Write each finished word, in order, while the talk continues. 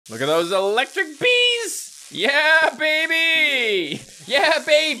Look at those electric bees! Yeah, baby! Yeah,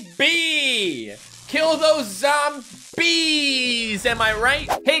 baby! Kill those zombies! Am I right?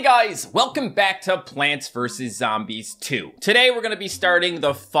 Hey guys, welcome back to Plants vs. Zombies 2. Today we're gonna be starting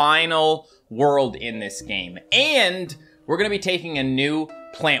the final world in this game, and we're gonna be taking a new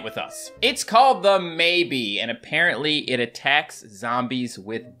plant with us. It's called the MAYBEE, and apparently it attacks zombies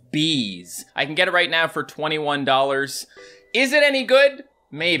with bees. I can get it right now for $21. Is it any good?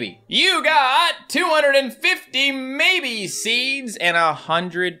 Maybe. You got 250 MAYBEE seeds and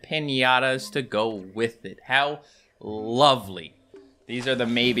 100 piñatas to go with it. How lovely. These are the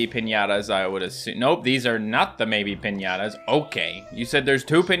MAYBEE piñatas, I would assume. Nope, these are not the MAYBEE piñatas. Okay. You said there's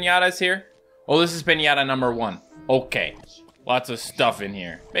 2 piñatas here? Oh, this is piñata number 1. Okay. Lots of stuff in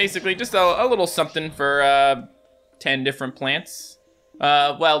here. Basically, just a little something for 10 different plants.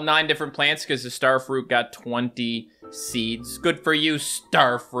 Well, 9 different plants because the starfruit got 20 seeds. Good for you,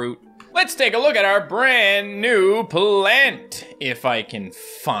 starfruit. Let's take a look at our brand new plant, if I can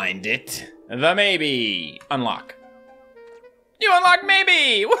find it. The MAYBEE. Unlock. You unlocked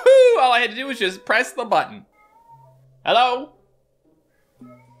MAYBEE! Woohoo! All I had to do was just press the button. Hello?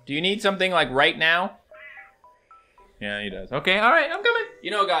 Do you need something like right now? Yeah, he does. Okay, all right, I'm coming. You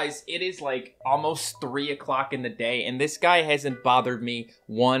know, guys, it is like almost 3 o'clock in the day, and this guy hasn't bothered me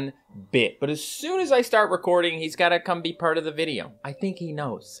one bit. But as soon as I start recording, he's got to come be part of the video. I think he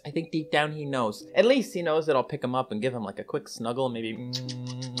knows. I think deep down he knows. At least he knows that I'll pick him up and give him like a quick snuggle, maybe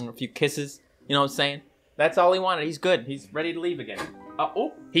a few kisses. You know what I'm saying? That's all he wanted. He's good. He's ready to leave again.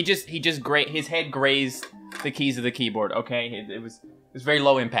 Oh, his head grazed the keys of the keyboard. Okay, it was very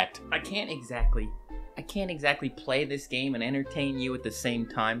low impact. I can't exactly play this game and entertain you at the same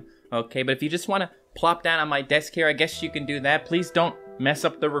time, okay? But if you just want to plop down on my desk here, I guess you can do that. Please don't mess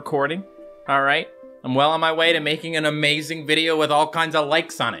up the recording, all right? I'm well on my way to making an amazing video with all kinds of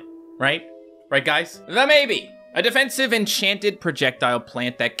likes on it, right? Right, guys? The MAYBEE, a defensive enchanted projectile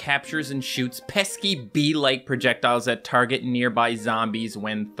plant that captures and shoots pesky bee-like projectiles that target nearby zombies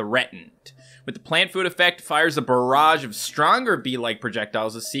when threatened. With the plant food effect, fires a barrage of stronger bee-like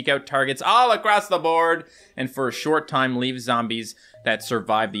projectiles to seek out targets all across the board, and for a short time leaves zombies that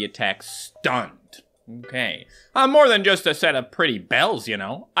survive the attack stunned. Okay. I'm more than just a set of pretty bells, you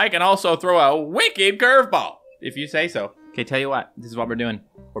know. I can also throw a wicked curveball, if you say so. Okay, tell you what, this is what we're doing.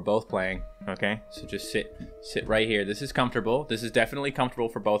 We're both playing, okay? So just sit right here. This is comfortable. This is definitely comfortable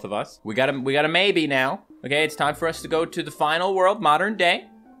for both of us. We got a MAYBEE now. Okay, it's time for us to go to the final world, modern day.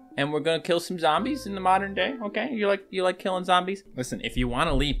 And we're gonna kill some zombies in the modern day, okay? You like killing zombies? Listen, if you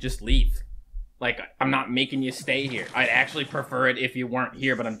wanna leave, just leave. Like, I'm not making you stay here. I'd actually prefer it if you weren't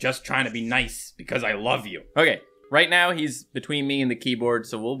here, but I'm just trying to be nice because I love you. Okay, right now he's between me and the keyboard,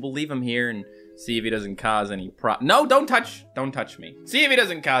 so we'll leave him here and see if he doesn't cause any No, don't touch me. See if he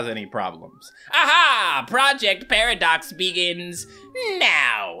doesn't cause any problems. Aha! Project Paradox begins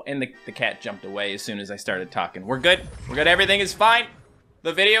now! And the cat jumped away as soon as I started talking. We're good, everything is fine.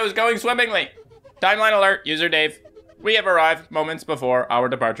 The video is going swimmingly. Timeline alert, user Dave. We have arrived moments before our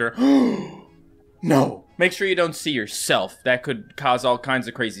departure. No. Make sure you don't see yourself. That could cause all kinds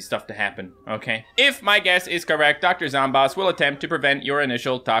of crazy stuff to happen, okay? If my guess is correct, Dr. Zomboss will attempt to prevent your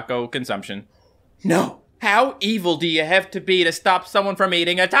initial taco consumption. No. How evil do you have to be to stop someone from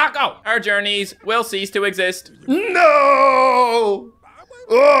eating a taco? Our journeys will cease to exist. No!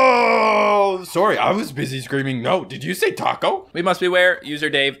 Oh, sorry, I was busy screaming no. Did you say taco? We must beware, user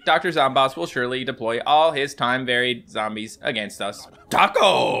Dave. Dr. Zomboss will surely deploy all his time-varied zombies against us.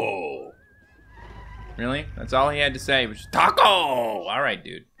 Taco! Really? That's all he had to say was taco! All right,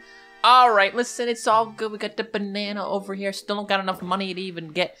 dude. All right, listen, it's all good. We got the banana over here. Still don't got enough money to even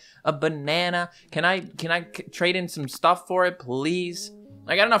get a banana. Can I trade in some stuff for it, please?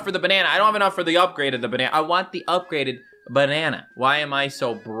 I got enough for the banana. I don't have enough for the upgrade of the banana. I want the upgraded banana. Why am I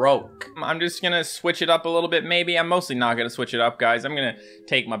so broke? I'm just gonna switch it up a little bit, maybe. I'm mostly not gonna switch it up, guys. I'm gonna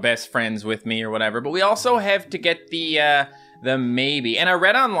take my best friends with me or whatever. But we also have to get the MAYBEE. And I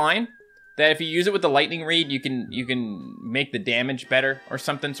read online that if you use it with the lightning reed, you can make the damage better or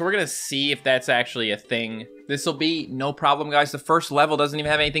something. So we're gonna see if that's actually a thing. This will be no problem, guys. The first level doesn't even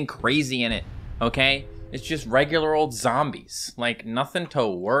have anything crazy in it, okay? It's just regular old zombies. Like, nothing to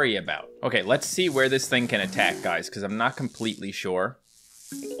worry about. Okay, let's see where this thing can attack, guys, because I'm not completely sure.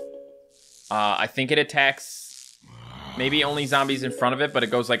 I think it attacks maybe only zombies in front of it, but it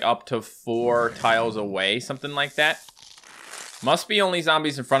goes like up to 4 tiles away, something like that. Must be only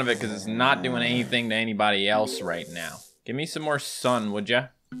zombies in front of it because it's not doing anything to anybody else right now. Give me some more sun, would ya?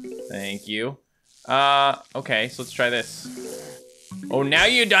 Thank you. Okay, so let's try this. Oh, now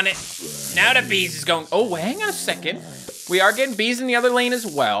you done it. Now the bees is going. Oh, hang on a second. We are getting bees in the other lane as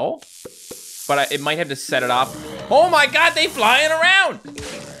well. But it might have to set it up. Oh my God, they flying around.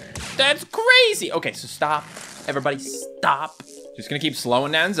 That's crazy. Okay, so stop. Everybody stop. Just gonna keep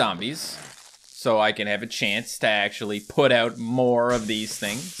slowing down zombies so I can have a chance to actually put out more of these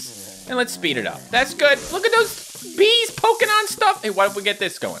things. And let's speed it up. That's good. Look at those bees poking on stuff. Hey, what if we get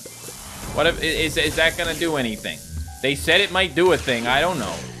this going? What if, is that gonna do anything? They said it might do a thing, I don't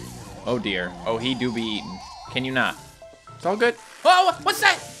know. Oh dear, oh he do be eaten. Can you not? It's all good. Oh, what's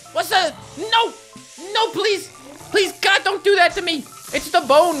that? What's that? No, no, please. Please, God, don't do that to me. It's the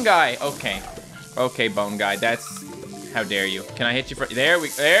bone guy. Okay, okay, bone guy, that's, how dare you. Can I hit you for,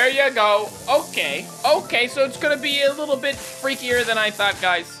 there you go. Okay, okay, so it's gonna be a little bit freakier than I thought,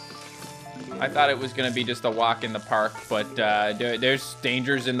 guys. I thought it was gonna be just a walk in the park, but there's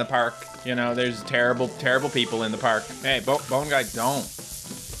dangers in the park. You know, there's terrible, terrible people in the park. Hey, bone guy, don't.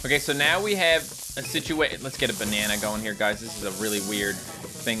 Okay, so now we have a situation. Let's get a banana going here, guys. This is a really weird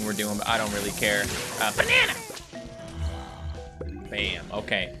thing we're doing, but I don't really care. Banana! Bam,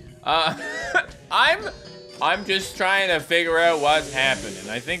 okay. I'm just trying to figure out what's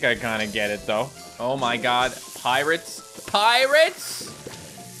happening. I think I kind of get it, though. Oh my God, pirates? Pirates?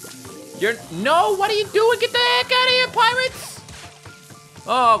 No, what are you doing? Get the heck out of here, pirates!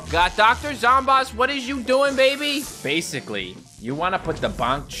 Oh God, Dr. Zomboss, what is you doing, baby? Basically, you want to put the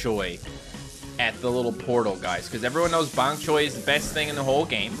bok choy at the little portal, guys, because everyone knows bok choy is the best thing in the whole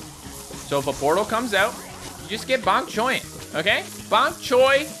game. So if a portal comes out, you just get bok choy, okay? Bok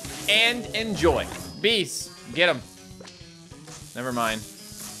choy and enjoy. Bees, get them. Never mind.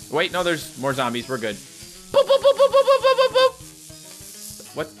 Wait, no, there's more zombies. We're good. Boop, boop, boop, boop, boop, boop, boop,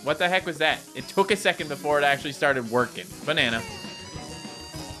 boop. What the heck was that? It took a second before it actually started working. Banana.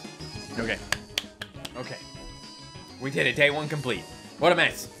 Okay. Okay. We did it. Day 1 complete. What a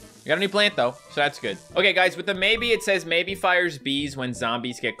mess. We got a new plant, though, so that's good. Okay, guys, with the MAYBEE, it says MAYBEE fires bees when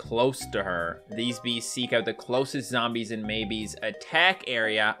zombies get close to her. These bees seek out the closest zombies in MAYBEE's attack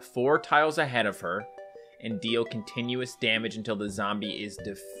area 4 tiles ahead of her and deal continuous damage until the zombie is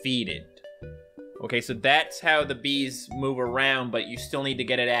defeated. Okay, so that's how the bees move around, but you still need to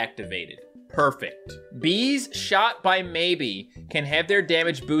get it activated. Perfect. Bees shot by MAYBEE can have their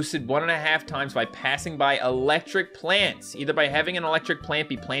damage boosted 1.5 times by passing by electric plants, either by having an electric plant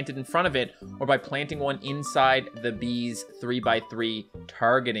be planted in front of it or by planting one inside the bee's 3x3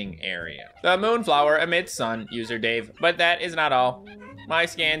 targeting area. The moonflower emits sun, user Dave, but that is not all. My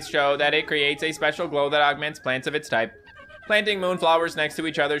scans show that it creates a special glow that augments plants of its type. Planting moonflowers next to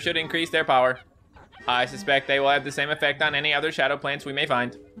each other should increase their power. I suspect they will have the same effect on any other shadow plants we may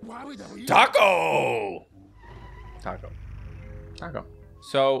find. Taco! Taco. Taco.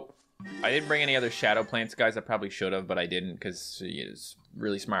 So, I didn't bring any other shadow plants, guys. I probably should have, but I didn't because he's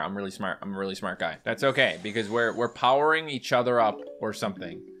really smart. I'm really smart. I'm a really smart guy. That's okay, because we're powering each other up or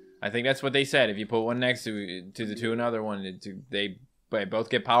something. I think that's what they said. If you put one next to another one, they both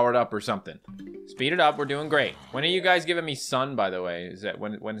get powered up or something. Speed it up, we're doing great. When are you guys giving me sun, by the way? Is that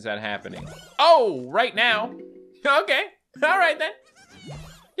when is that happening? Oh, right now. Okay, all right then.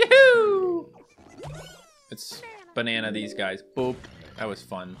 Yahoo! It's banana these guys. Boop, that was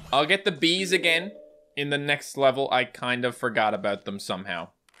fun. I'll get the bees again in the next level. I kind of forgot about them somehow.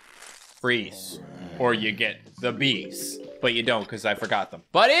 Freeze, or you get the bees. But you don't, because I forgot them.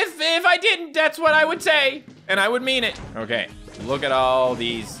 But if I didn't, that's what I would say. And I would mean it. Okay, look at all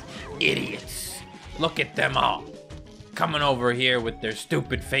these idiots. Look at them all. Coming over here with their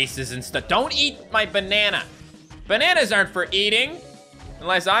stupid faces and stuff. Don't eat my banana. Bananas aren't for eating.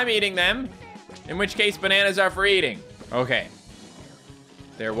 Unless I'm eating them. In which case, bananas are for eating. Okay.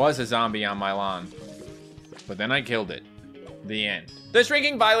 There was a zombie on my lawn. But then I killed it. The end. The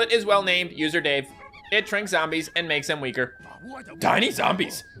Shrinking Violet is well named, user Dave. It shrinks zombies and makes them weaker. Tiny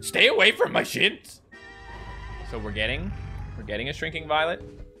zombies, stay away from my shins. So we're getting a Shrinking Violet.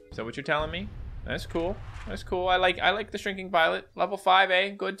 Is that what you're telling me? That's cool. That's cool. I like the Shrinking Violet. Level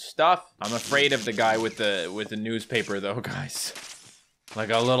 5, good stuff. I'm afraid of the guy with the newspaper though, guys. Like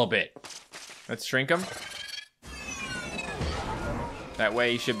a little bit. Let's shrink him. That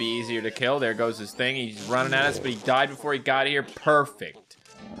way he should be easier to kill. There goes his thing. He's running at us, but he died before he got here. Perfect.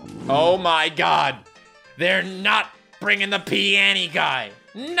 Oh my God. They're not bringing the peony guy.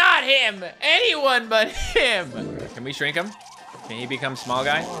 Not him. Anyone but him. Can we shrink him? Can he become small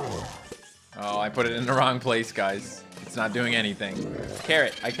guy? Oh, I put it in the wrong place, guys. It's not doing anything.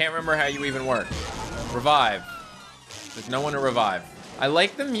 Carrot, I can't remember how you even work. Revive. There's no one to revive. I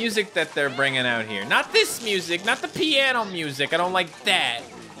like the music that they're bringing out here. Not this music, not the piano music. I don't like that.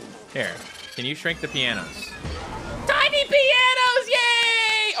 Here, can you shrink the pianos? Tiny pianos,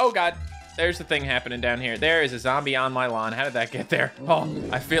 yay! Oh God. there's the thing happening down here. There is a zombie on my lawn. How did that get there? Oh,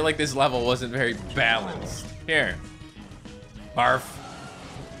 I feel like this level wasn't very balanced. Here. Barf.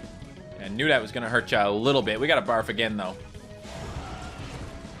 I knew that was gonna hurt you a little bit. We gotta barf again, though.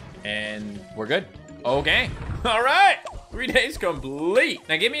 And we're good. Okay. All right. 3 days complete.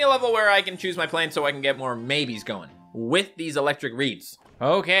 Now give me a level where I can choose my plan so I can get more maybes going with these electric reeds.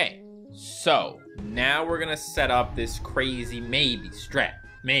 Okay. So now we're gonna set up this crazy maybe strat.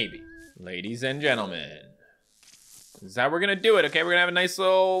 Maybe. Ladies and gentlemen. This is how we're gonna do it, okay? We're gonna have a nice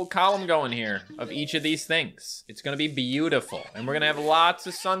little column going here of each of these things. It's gonna be beautiful. And we're gonna have lots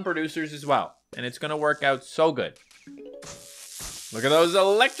of sun producers as well. And it's gonna work out so good. Look at those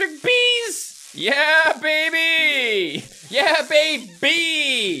electric bees! Yeah, baby! Yeah,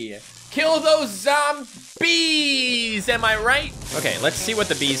 baby! Kill those zombies! Am I right? Okay, let's see what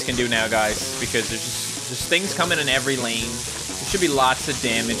the bees can do now, guys. Because there's things coming in every lane. There should be lots of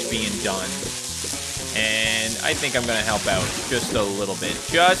damage being done. And I think I'm gonna help out just a little bit.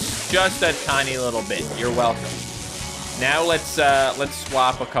 Just a tiny little bit. You're welcome. Now let's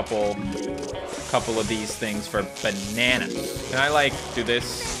swap a couple of these things for bananas. Can I like do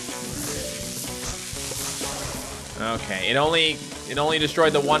this? Okay, it only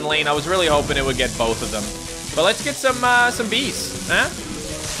destroyed the one lane. I was really hoping it would get both of them. But let's get some bees, huh?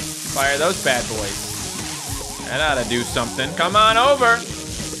 Fire those bad boys. That ought to do something. Come on over.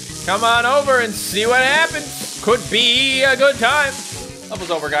 Come on over and see what happens. Could be a good time. Level's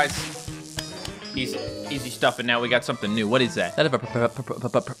over, guys. Easy stuff, and now we got something new. What is that? Is that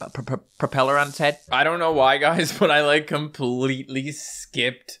a propeller on its head? I don't know why, guys, but I like completely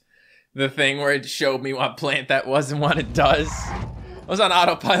skipped the thing where it showed me what plant that was and what it does. I was on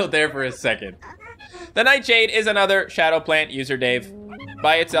autopilot there for a second. The Nightshade is another shadow plant, user Dave.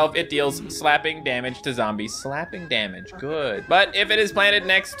 By itself, it deals slapping damage to zombies. Slapping damage, good. But if it is planted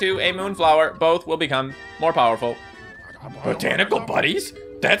next to a moonflower, both will become more powerful. Botanical buddies?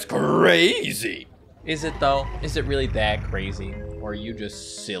 That's crazy. Is it though? Is it really that crazy? Or are you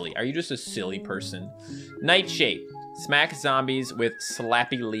just silly? Are you just a silly person? Nightshade. Smack zombies with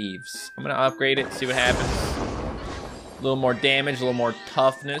slappy leaves. I'm gonna upgrade it, see what happens. A little more damage, a little more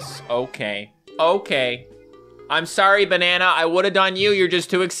toughness. Okay. Okay. I'm sorry, Banana. I would have done you. You're just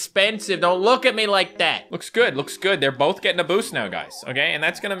too expensive. Don't look at me like that. Looks good. Looks good. They're both getting a boost now, guys. Okay, and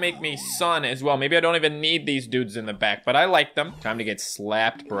that's gonna make me sun as well. Maybe I don't even need these dudes in the back, but I like them. Time to get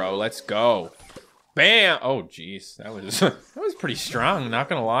slapped, bro. Let's go. Bam! Oh, jeez. That was pretty strong, not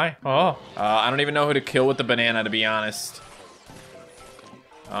gonna lie. Oh. I don't even know who to kill with the banana, to be honest.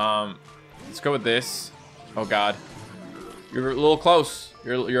 Let's go with this. Oh, God. You're a little close.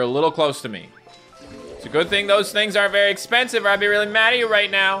 You're a little close to me. It's a good thing those things aren't very expensive or I'd be really mad at you right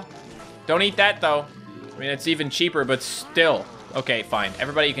now. Don't eat that, though. I mean, it's even cheaper, but still. Okay, fine.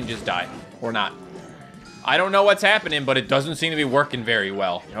 Everybody can just die. Or not. I don't know what's happening, but it doesn't seem to be working very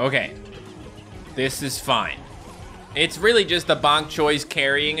well. Okay. This is fine. It's really just the bonk choice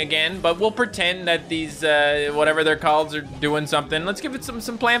carrying again, but we'll pretend that these, whatever they're called, are doing something. Let's give it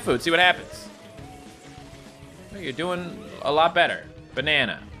some plant food, see what happens. Oh, you're doing a lot better.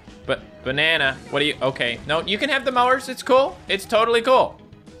 Banana. But banana, what do you, okay. No, you can have the mowers, it's cool. It's totally cool.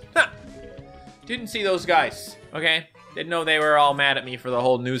 Huh. Didn't see those guys, okay? Didn't know they were all mad at me for the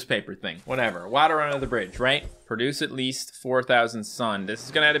whole newspaper thing. Whatever, water under the bridge, right? Produce at least 4,000 sun. This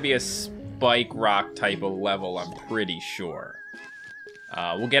is gonna have to be a spike rock type of level, I'm pretty sure.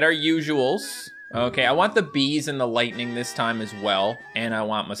 We'll get our usuals. Okay, I want the bees and the lightning this time as well. And I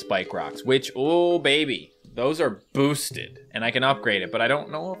want my spike rocks, which, oh baby. Those are boosted, and I can upgrade it, but I don't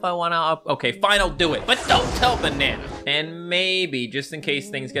know if I wanna okay, fine, I'll do it, but don't tell Banana. And maybe, just in case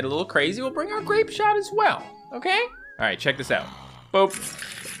things get a little crazy, we'll bring our grape shot as well, okay? All right, check this out. Boop.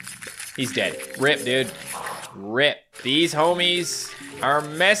 He's dead. Rip, dude. Rip. These homies are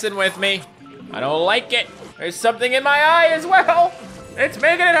messing with me. I don't like it. There's something in my eye as well. It's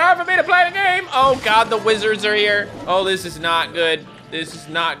making it hard for me to play the game. Oh God, the wizards are here. Oh, this is not good. This is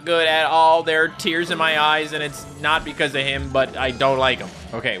not good at all. There are tears in my eyes, and it's not because of him, but I don't like him.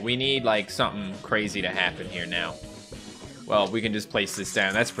 Okay, we need like something crazy to happen here now. Well, we can just place this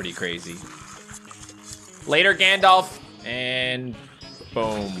down. That's pretty crazy. Later, Gandalf, and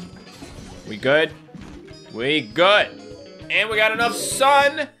boom. We good? We good. And we got enough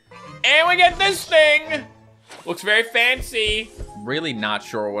sun, and we get this thing. Looks very fancy. Really not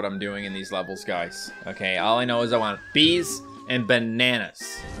sure what I'm doing in these levels, guys. Okay, all I know is I want bees and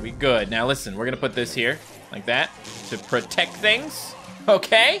bananas. We good. Now listen, we're gonna put this here, like that, to protect things,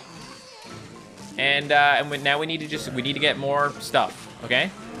 okay? And now we need to get more stuff, okay?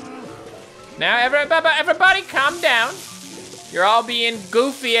 Now everybody calm down. You're all being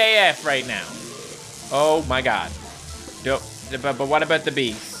goofy AF right now. Oh my God. But what about the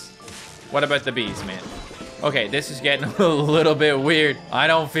bees? What about the bees, man? Okay, this is getting a little bit weird. I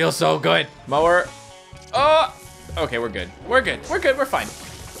don't feel so good. Mower. Oh, okay, we're good. We're good. We're good. We're fine.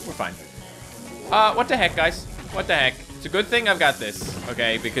 We're fine. What the heck, guys? What the heck? It's a good thing I've got this,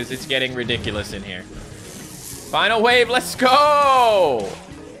 okay? Because it's getting ridiculous in here. Final wave, let's go!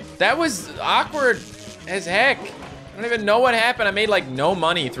 That was awkward as heck. I don't even know what happened. I made like no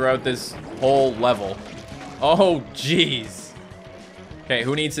money throughout this whole level. Oh, jeez. Okay,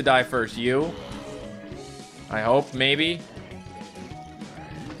 who needs to die first? You? I hope, maybe.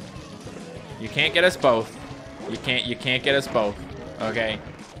 You can't get us both. You can't get us both, okay?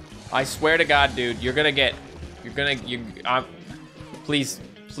 I swear to God, dude,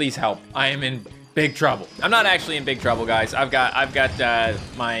 please help. I am in big trouble. I'm not actually in big trouble, guys. I've got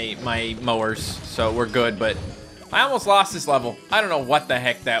my mowers, so we're good, but I almost lost this level. I don't know what the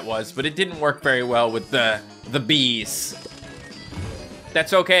heck that was, but it didn't work very well with the bees.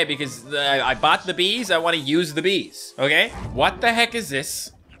 That's okay, because I bought the bees, I want to use the bees, okay? What the heck is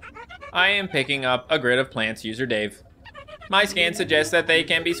this? I am picking up a grid of plants, user Dave. My scan suggests that they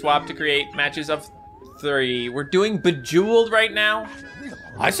can be swapped to create matches of 3. We're doing Bejeweled right now?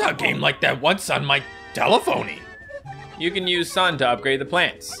 I saw a game like that once on my telephony. You can use Sun to upgrade the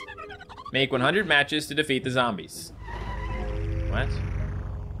plants. Make 100 matches to defeat the zombies. What?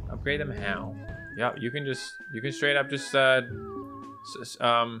 Upgrade them how? Yeah, you can straight up just,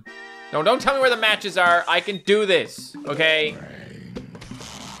 no, don't tell me where the matches are. I can do this, okay?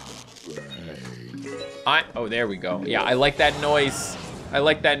 Oh, there we go. Yeah, I like that noise. I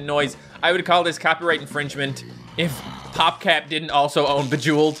like that noise. I would call this copyright infringement if PopCap didn't also own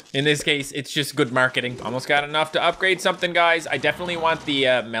Bejeweled. In this case, it's just good marketing. Almost got enough to upgrade something, guys. I definitely want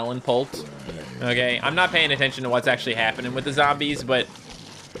the melon pult. Okay, I'm not paying attention to what's actually happening with the zombies, but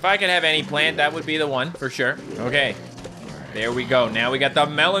if I could have any plant, that would be the one for sure. Okay, there we go. Now we got the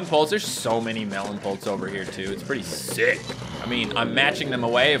melon pults. There's so many melon pults over here too. It's pretty sick. I mean, I'm matching them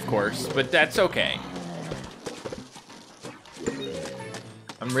away, of course, but that's okay.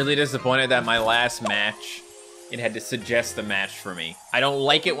 I'm really disappointed that my last match, it had to suggest the match for me. I don't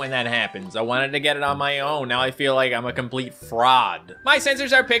like it when that happens. I wanted to get it on my own. Now I feel like I'm a complete fraud. My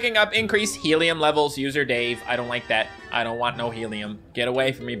sensors are picking up increased helium levels, user Dave. I don't like that. I don't want no helium. Get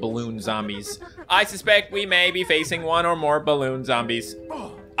away from me, balloon zombies. I suspect we may be facing one or more balloon zombies.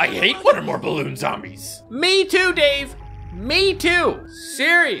 I hate one or more balloon zombies. Me too, Dave. Me too.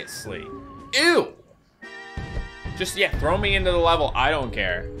 Seriously. Ew. Just, yeah, throw me into the level. I don't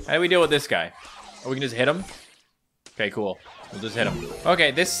care. How do we deal with this guy? Oh, we can just hit him? Okay, cool. We'll just hit him. Okay,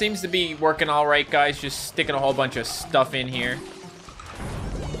 this seems to be working all right, guys. Just sticking a whole bunch of stuff in here.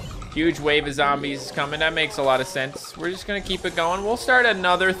 Huge wave of zombies coming. That makes a lot of sense. We're just gonna keep it going. We'll start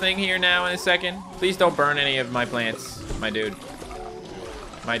another thing here now in a second. Please don't burn any of my plants, my dude.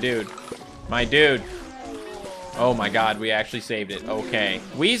 My dude. My dude. Oh my God, we actually saved it. Okay.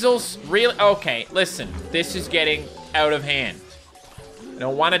 Weasels, really? Okay, listen. This is getting out of hand. I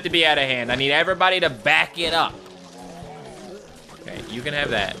don't want it to be out of hand. I need everybody to back it up. Okay, you can have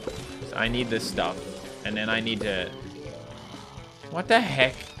that. I need this stuff. And then I need to... What the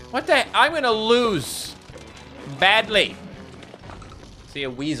heck? What the heck? I'm gonna lose. Badly. See, a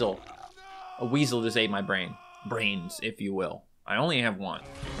weasel. A weasel just ate my brains, if you will. I only have one.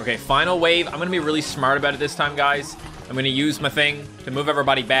 Okay, final wave. I'm gonna be really smart about it this time, guys. I'm gonna use my thing to move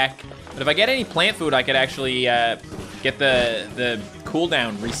everybody back. But if I get any plant food, I could actually get the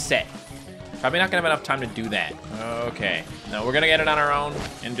cooldown reset. Probably not gonna have enough time to do that. Okay, no, we're gonna get it on our own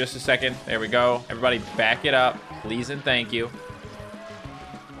in just a second. There we go. Everybody back it up, please and thank you.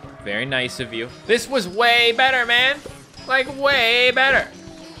 Very nice of you. This was way better, man. Like, way better.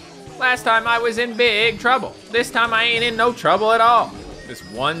 Last time I was in big trouble. This time I ain't in no trouble at all. This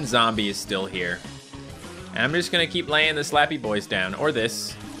one zombie is still here. And I'm just gonna keep laying the slappy boys down, or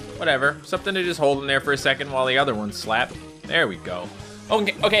this, whatever. Something to just hold in there for a second while the other ones slap. There we go.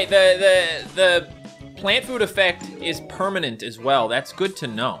 Okay, the plant food effect is permanent as well. That's good to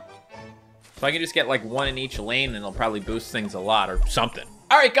know. So I can just get like one in each lane and it'll probably boost things a lot or something.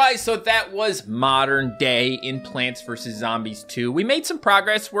 All right, guys, so that was modern day in Plants vs. Zombies 2. We made some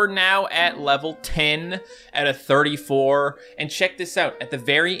progress. We're now at level 10 out of 34. And check this out. At the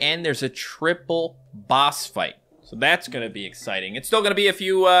very end, there's a triple boss fight. So that's gonna be exciting. It's still gonna be a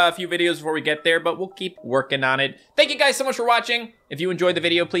few videos before we get there, but we'll keep working on it. Thank you guys so much for watching. If you enjoyed the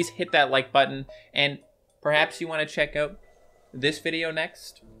video, please hit that like button. And perhaps you wanna check out this video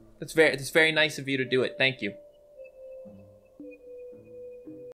next. It's very nice of you to do it. Thank you.